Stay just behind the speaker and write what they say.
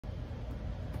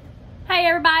Hey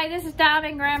everybody, this is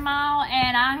Diamond Grandma,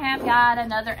 and I have got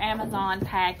another Amazon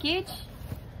package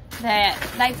that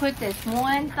they put this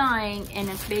one thing in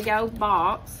this big old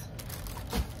box.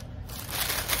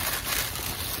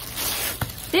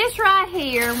 This right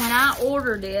here, when I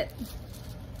ordered it,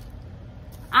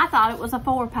 I thought it was a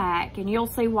 4-pack, and you'll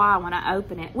see why when I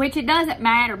open it, which it doesn't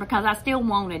matter because I still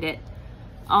wanted it.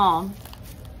 But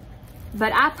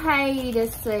I paid,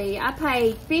 let's see, I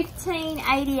paid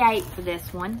 $15.88 for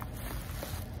this one.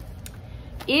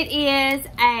 It is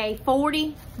a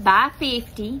 40 by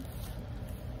 50.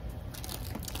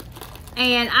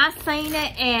 And I seen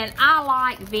it, and I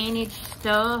like vintage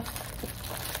stuff.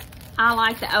 I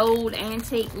like the old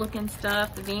antique looking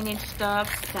stuff, the vintage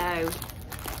stuff. So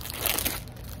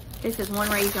this is one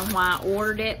reason why I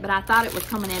ordered it. But I thought it was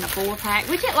coming in a 4-pack,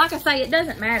 which, like I say, it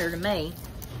doesn't matter to me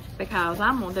because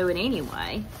I'm going to do it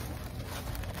anyway.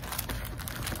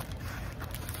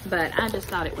 But I just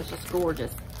thought it was just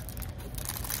gorgeous.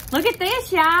 Look at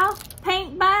this, y'all.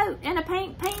 Pink boat and a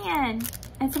pink pen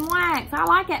and some wax. I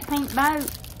like that pink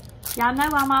boat. Y'all know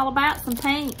I'm all about some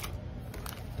pink.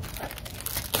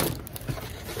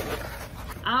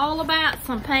 All about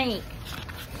some pink.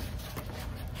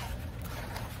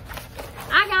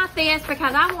 I got this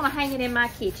because I want to hang it in my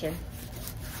kitchen.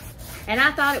 And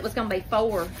I thought it was going to be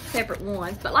 4 separate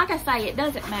ones. But like I say, it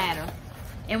doesn't matter.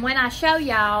 And when I show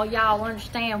y'all, y'all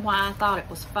understand why I thought it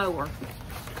was 4.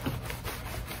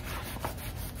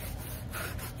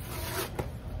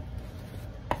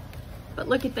 But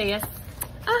look at this.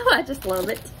 Oh, I just love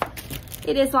it.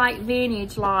 It is like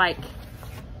vintage, like,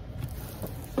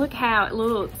 look how it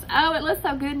looks. Oh, it looks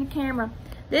so good in the camera.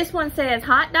 This one says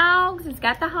hot dogs. It's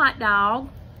got the hot dog.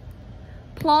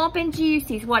 Plump and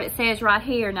juicy is what it says right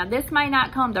here. Now, this may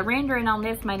not come, the rendering on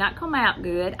this may not come out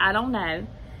good. I don't know.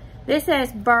 This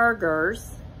says burgers.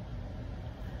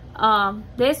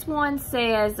 This one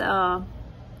says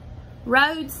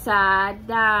roadside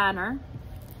diner.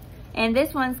 And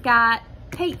this one's got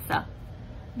pizza.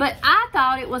 But I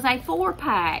thought it was a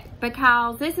 4-pack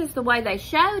because this is the way they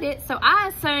showed it. So I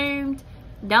assumed,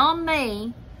 dumb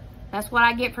me, that's what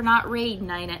I get for not reading,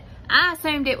 ain't it? I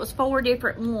assumed it was 4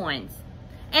 different ones.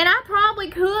 And I probably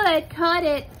could cut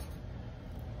it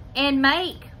and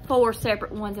make 4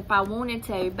 separate ones if I wanted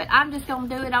to. But I'm just going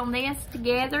to do it on this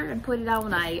together and put it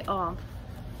on a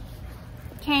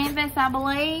canvas, I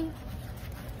believe.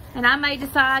 And I may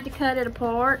decide to cut it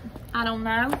apart. I don't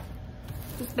know.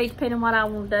 Just be depending on what I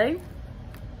want to do.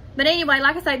 But anyway,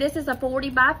 like I say, this is a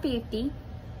 40 by 50.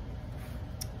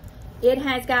 It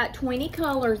has got 20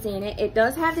 colors in it. It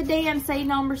does have the DMC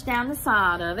numbers down the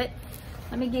side of it.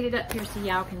 Let me get it up here so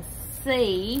y'all can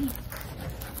see.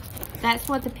 That's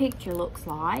what the picture looks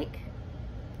like.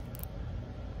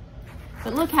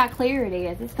 But look how clear it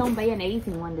is. It's going to be an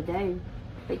easy one to do.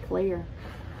 Be clear.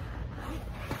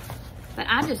 But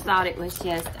I just thought it was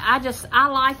just, I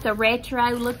like the retro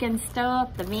looking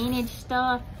stuff, the vintage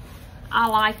stuff. I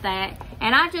like that.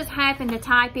 And I just happened to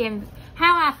type in,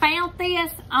 how I found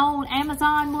this on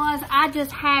Amazon was, I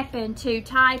just happened to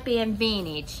type in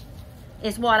vintage.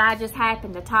 Is what I just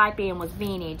happened to type in was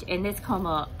vintage, and this come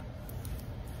up.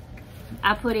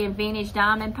 I put in vintage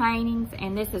diamond paintings,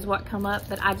 and this is what come up,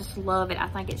 but I just love it. I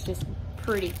think it's just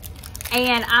pretty.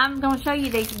 And I'm going to show you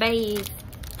these beads.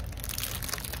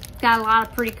 Got a lot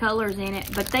of pretty colors in it,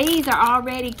 but these are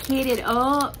already kitted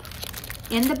up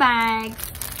in the bags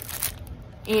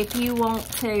if you want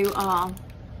to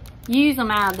use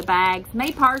them out of the bags.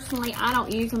 Me personally, I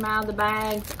don't use them out of the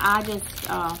bags. I just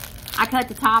I cut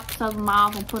the tops of them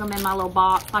off and put them in my little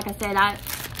box. Like I said,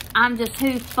 I'm just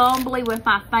too fumbly with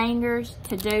my fingers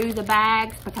to do the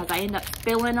bags because I end up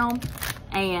spilling them,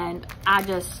 and I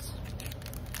just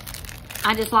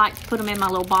like to put them in my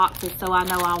little boxes so I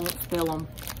know I won't spill them.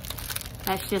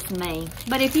 That's just me.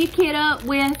 But if you kit up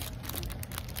with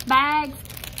bags,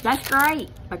 that's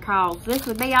great because this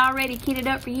would be already kitted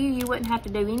up for you. You wouldn't have to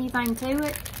do anything to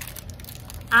it.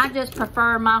 I just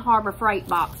prefer my Harbor Freight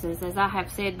boxes, as I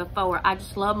have said before. I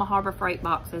just love my Harbor Freight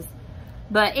boxes.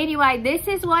 But anyway, this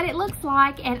is what it looks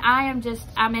like, and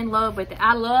I'm in love with it.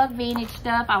 I love vintage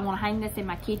stuff. I want to hang this in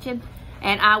my kitchen,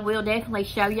 and I will definitely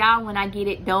show y'all when I get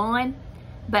it done.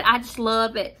 But I just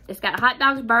love it. It's got hot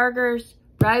dogs, burgers,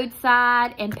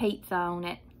 roadside, and pizza on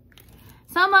it.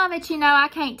 Some of it, you know, I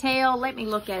can't tell. Let me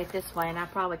look at it this way, and I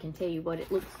probably can tell you what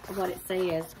it looks, what it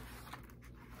says.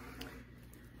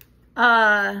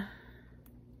 I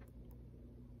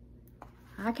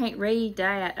can't read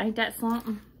that. Ain't that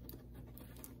something?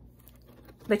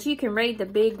 But you can read the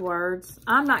big words.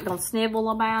 I'm not going to snivel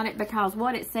about it because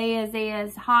what it says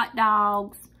is hot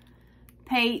dogs,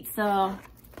 pizza,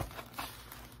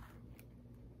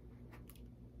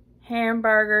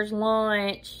 hamburgers,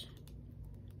 lunch,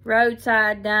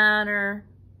 roadside diner,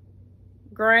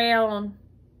 ground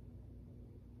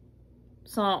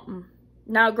something.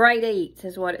 No, great eats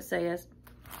is what it says.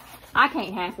 I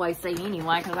can't halfway see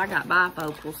anyway because I got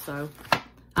bifocals, so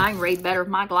I can read better with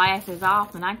my glasses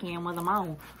off than I can with them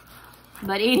on.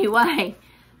 But anyway,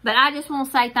 but I just want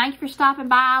to say thank you for stopping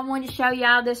by. I wanted to show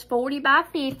y'all this 40 by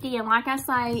 50, and like I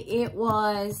say, it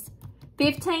was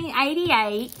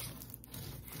 $15.88,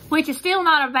 which is still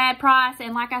not a bad price.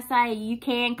 And like I say, you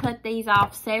can cut these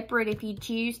off separate if you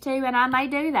choose to, and I may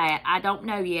do that. I don't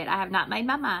know yet. I have not made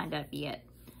my mind up yet.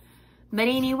 But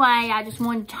anyway, I just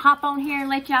wanted to hop on here and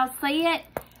let y'all see it.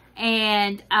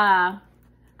 And I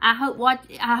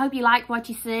hope you liked what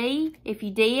you see. If you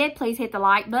did, please hit the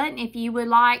like button. If you would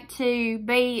like to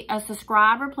be a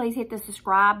subscriber, please hit the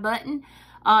subscribe button.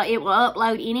 It will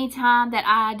upload anytime that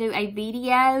I do a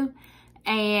video.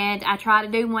 And I try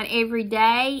to do one every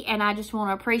day. And I just want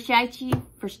to appreciate you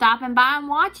for stopping by and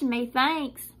watching me.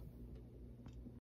 Thanks.